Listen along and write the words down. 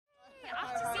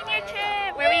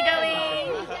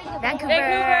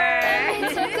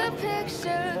Vancouver. Take a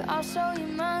picture, I'll show you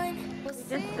mine.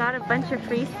 Just got a bunch of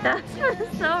free stuff.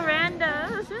 So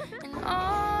random. And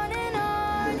on,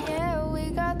 yeah, we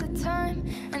got the time.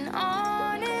 And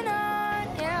on,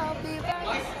 yeah, I'll be back.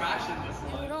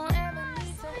 You don't ever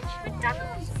need to.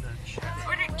 McDonald's.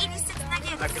 Ordered 86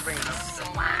 nuggets. I can bring it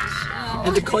up. Wow.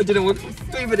 And the card didn't work for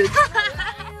 3 minutes.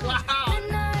 Wow.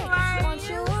 Want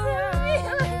you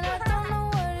around, and I don't know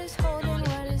what is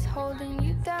holding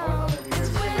you down. It's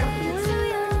way too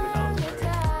young to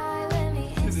die. Let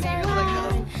me inside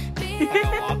mine. Be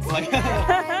young to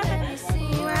die. Let me see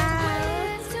you.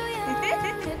 It's too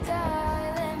young to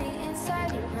die. Let me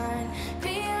inside your mind.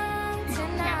 Be young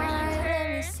tonight. Let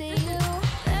me see you.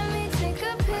 Let me take a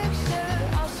picture.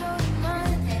 I'll show you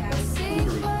mine. We'll see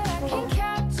what I can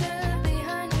capture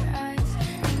behind your eyes.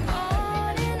 And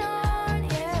on,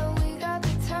 yeah, we got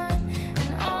the time.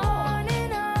 And on,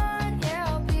 yeah,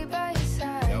 I'll be by your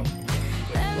side.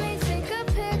 Let me take a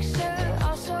picture.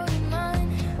 I'll show you mine.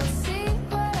 We'll see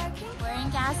what I can. We're in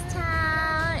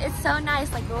Gastown. It's so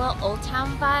nice, like the little old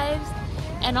town vibes.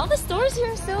 And all the stores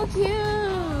here are so cute.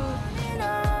 Yeah,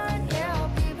 I'll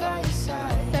be by your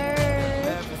side.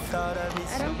 I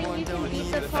don't think you can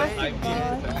eat the plastic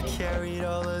ball. I carried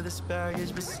all of this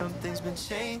baggage, but something's been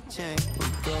changing. We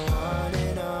go on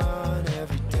and on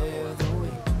every day of the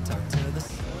week. Talk to the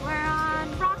We're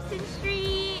on Broxton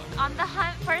Street on the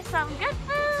hunt for some good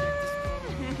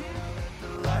food.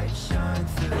 light shine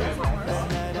through.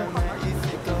 That night I met you,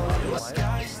 think all the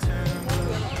skies turn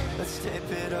blue. Let's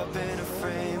tape it up in a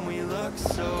frame. We look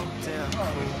so damn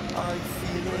cool. Are you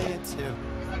feeling it too?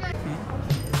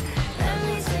 Let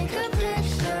me take a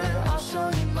picture. I'll show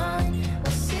you mine.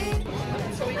 We'll see.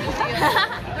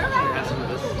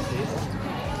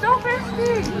 So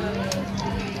thirsty.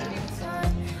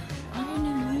 I'm in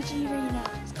Emoji right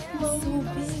now. It's so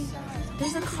big.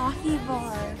 There's a coffee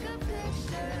bar.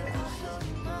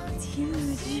 It's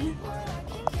huge.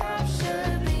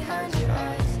 Capture behind your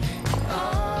eyes.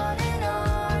 On,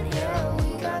 yeah,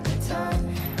 we got the time.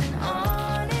 And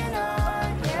on,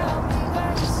 yeah, I'll be by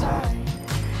your side.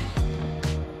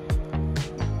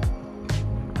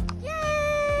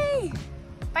 Yay!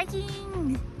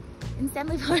 Biking in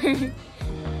Stanley Park.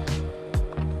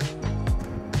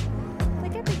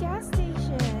 Look at the gas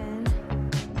station.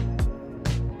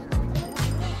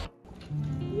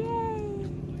 Yay!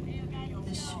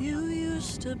 This you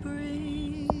used to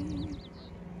bring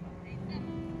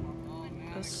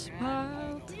a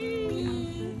smile to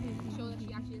me.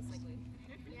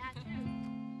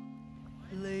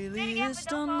 Lately it's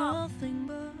done nothing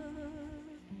but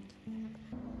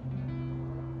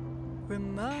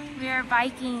remind We are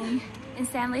biking in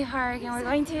Stanley Park and we're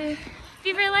going to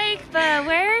Beaver Lake, but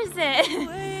where is it?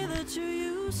 way that you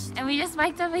used And we just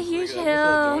biked up a huge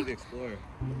hill. Explorer.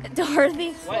 Dorothy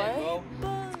Explorer.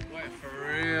 Wait, for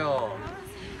real.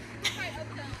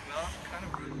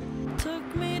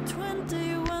 Took me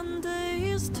 21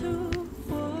 days to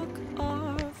walk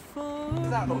our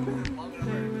paradise.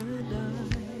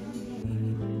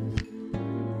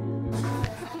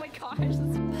 Oh my gosh.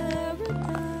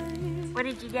 Paradise. What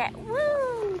did you get?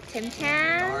 Woo! Tim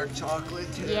Tam? Dark chocolate.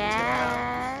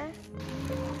 Yeah.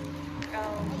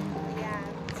 Oh, yeah.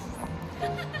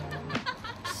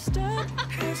 Step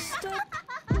by step,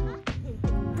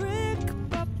 brick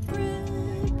by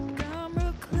brick, I'm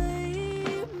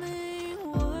reclaiming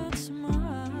what's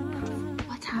mine.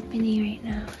 What's happening right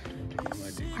now?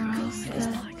 We're all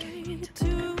still.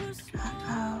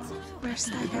 Oh, we're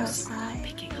stuck outside.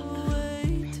 Picking up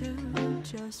way to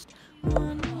just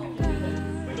one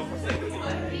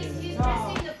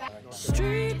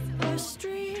street by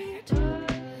street,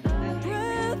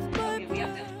 breath by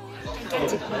breath.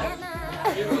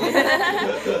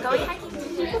 Going hiking.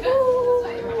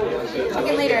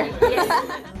 Talking later. Yes.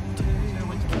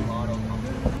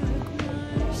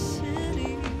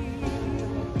 City,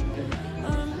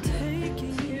 I'm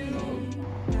taking you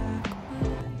back.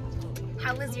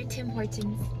 How was your Tim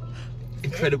Hortons?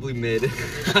 Incredibly mid. Did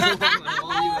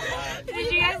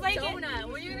you guys like it?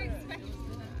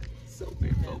 So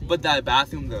painful. But that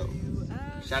bathroom though.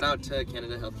 Shout out to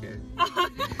Canada Healthcare.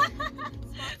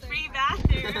 Free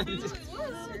bathroom.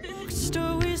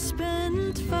 Bookstore, we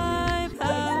spent 5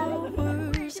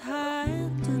 hours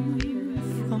hiding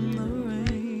from the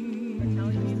rain.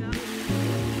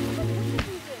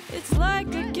 It's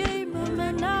like a game of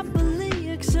Monopoly,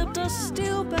 except I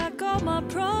steal back all my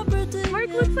property. Mark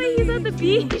looks like he's on the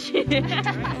beach.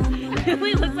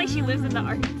 Lily looks like she lives in the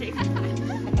Arctic.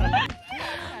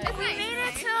 We made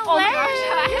it to a lake.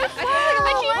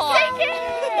 Let's take it.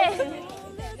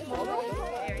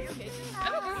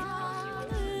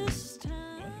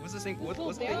 It was a the thing? What's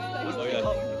the thing? Oh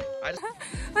yeah. I just...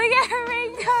 Look at her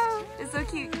raincoat. It's so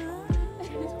cute.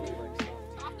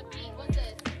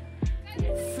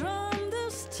 From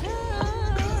this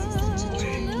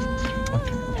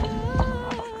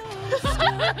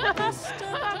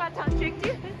My tongue tricked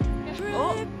you.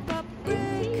 Oh.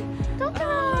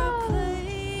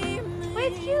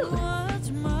 Wait, it's cute.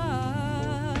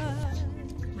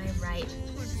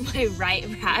 My right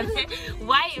rabbit.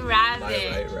 White rabbit.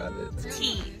 My right rabbit.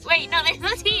 Tea. Wait, no, there's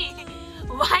no tea.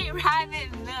 White rabbit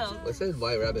milk. It says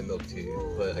white rabbit milk tea,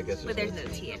 but I guess But there's no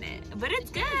tea in it. But it's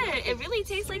good. It really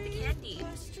tastes like the candy.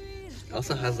 It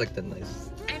also has like the nice...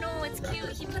 I know, it's cute.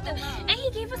 He put the... And he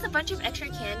gave us a bunch of extra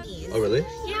candies. Oh really?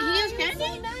 Yeah. He gave us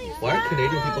candy? Nice. Why are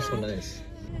Canadian people so nice?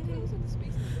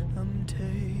 I'm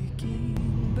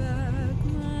taking back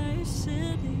my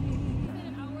city.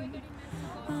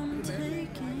 I'm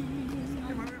taking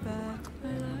back my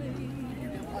life.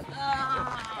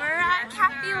 We're at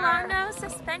Capilano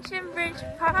Suspension Bridge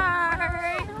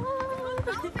Park.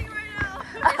 Bouncing right now.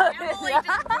 Emily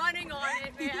just running on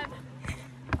it, man.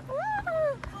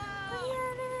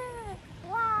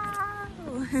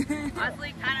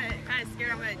 Honestly, kind of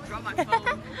scared I'm gonna drop my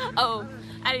phone. Oh,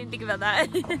 I didn't think about that.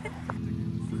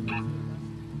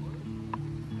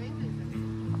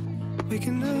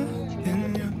 Waking up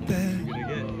in your bed.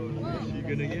 You're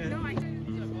gonna get.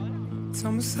 It's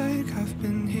almost like I've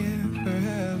been here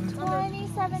forever.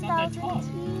 27,000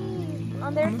 teeth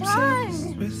on their I'm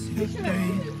obsessed with your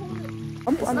brain.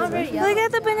 Look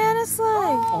at the banana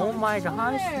slide. Oh my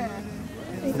gosh.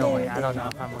 No way, I don't know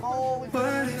if I'm.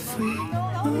 What if we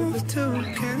move to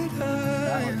Canada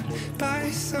and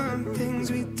buy some things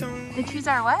we don't The trees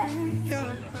are what? need?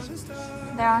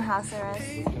 They're on house arrest.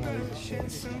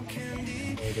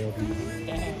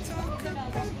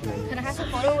 Can I have a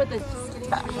photo with the...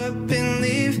 Up and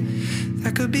leave.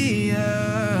 That could be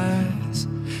us.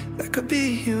 That could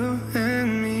be you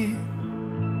and me.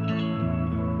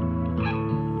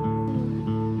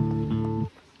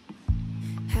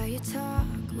 How you talk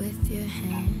with your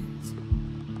hands,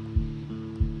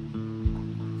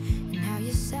 and how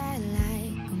you sigh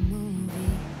like a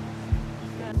movie.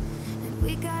 And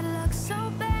we gotta look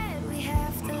so bad, we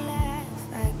have to laugh.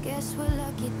 I guess we're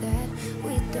lucky that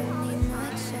we don't need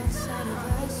much outside of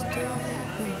us, do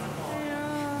we?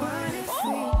 What if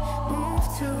we move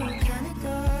to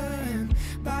Canada and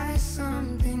buy some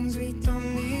things we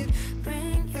don't need?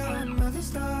 Bring your mother's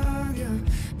dog, your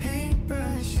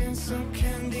paintbrush and some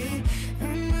candy.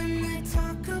 And when they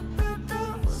talk about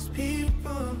those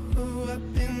people who up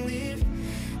and leave,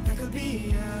 that could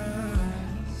be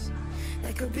us.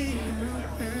 That could be you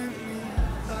and me.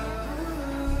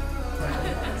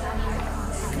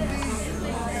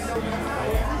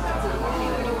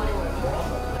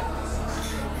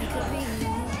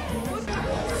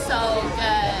 So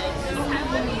good.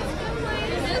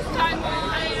 This is caramel.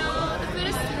 I know. The food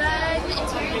is good. The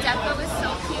interior deco is so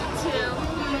cute too.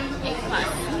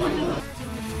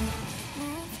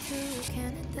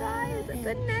 Guys, a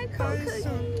good night cookie.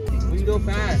 We can go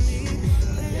fast.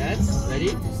 Yes?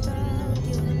 Ready?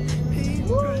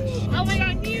 Oh my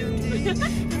god, you!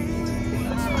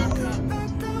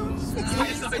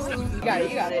 You got it,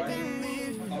 you got it.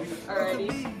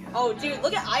 Alrighty. Oh, dude,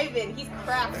 look at Ivan. He's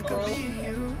cracked, bro.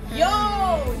 Yo!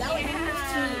 That was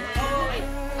Oh, wait.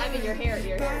 Ivan, your hair.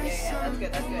 Yeah, that's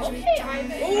good, that's good. Okay,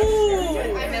 Ivan. Ooh!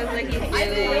 Ivan, like he's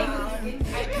Ivan.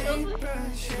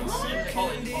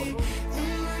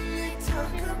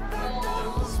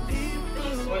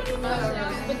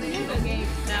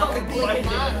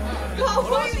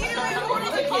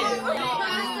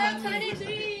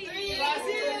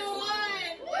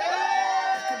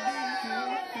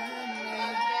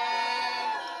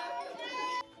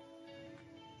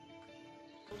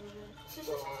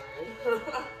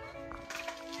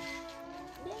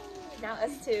 Now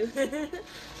us too.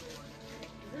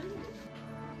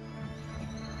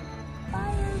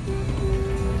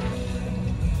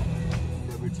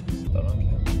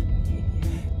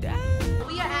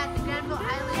 We are at the Granville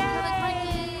Island Village Market.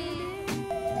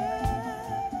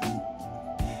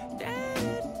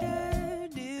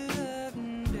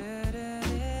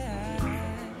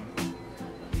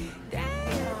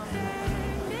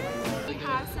 We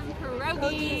have some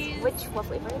pierogies. What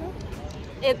flavor is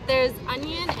it? There's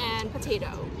onion and potato.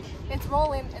 It's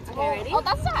rolling. It's rolling. ready? Oh,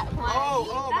 that's not one.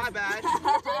 Oh, my bad.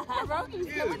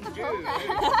 Pierogies. Go with the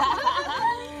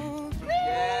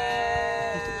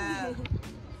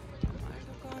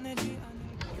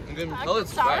Dude. I'm gonna tell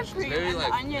it's Sour fresh. It's cream very and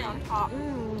like onion on top.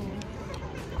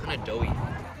 kind of doughy.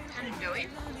 Kind of doughy.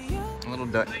 A little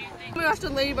doughy. Oh my gosh, the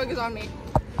ladybug is on me.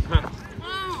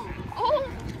 Oh,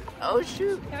 Oh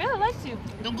shoot. He really likes you.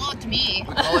 Don't blow it to me.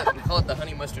 We call it the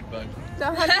honey mustard bug. The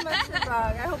honey mustard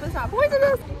bug. I hope it's not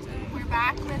poisonous. We're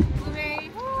back with blueberry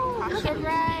pasta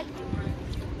bread.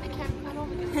 I can't put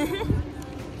over.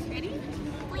 Ready?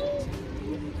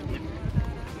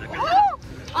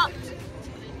 Oh!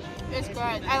 It's good.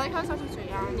 I like how it's also sweet.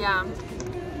 Yeah.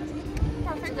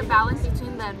 Perfect. The balance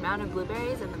between the amount of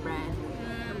blueberries and the bread.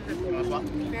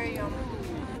 Very yummy.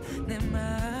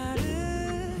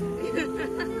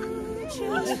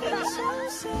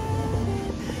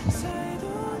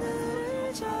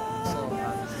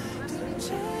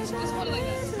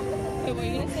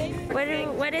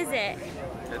 What is it?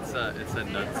 It's a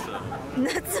nutso.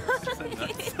 Nutso.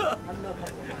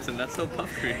 It's a nutso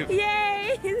puff cream.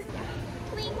 Yay!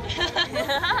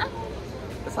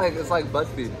 It's like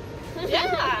BuzzFeed.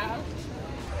 Yeah.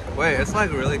 Wait, it's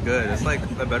like really good. It's like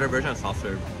a better version of soft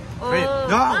serve. Very,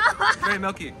 no! Very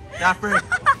milky. Not free.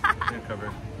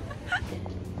 Cover.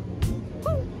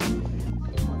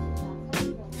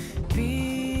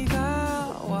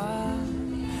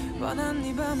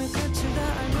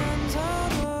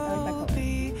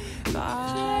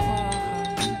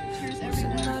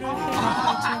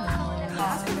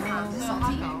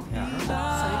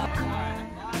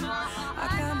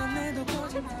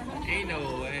 Ain't no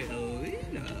way,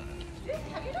 Alina.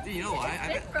 Dude, you know why? I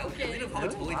bet Alina probably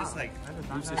totally just like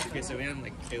moves her suitcase away and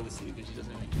like carelessly because she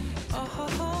doesn't like.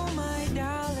 Oh my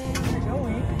darling.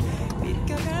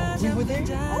 We were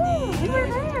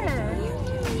there.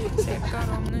 색깔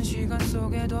없는 시간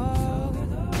속에도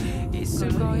있을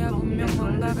거야 분명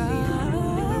뭔가가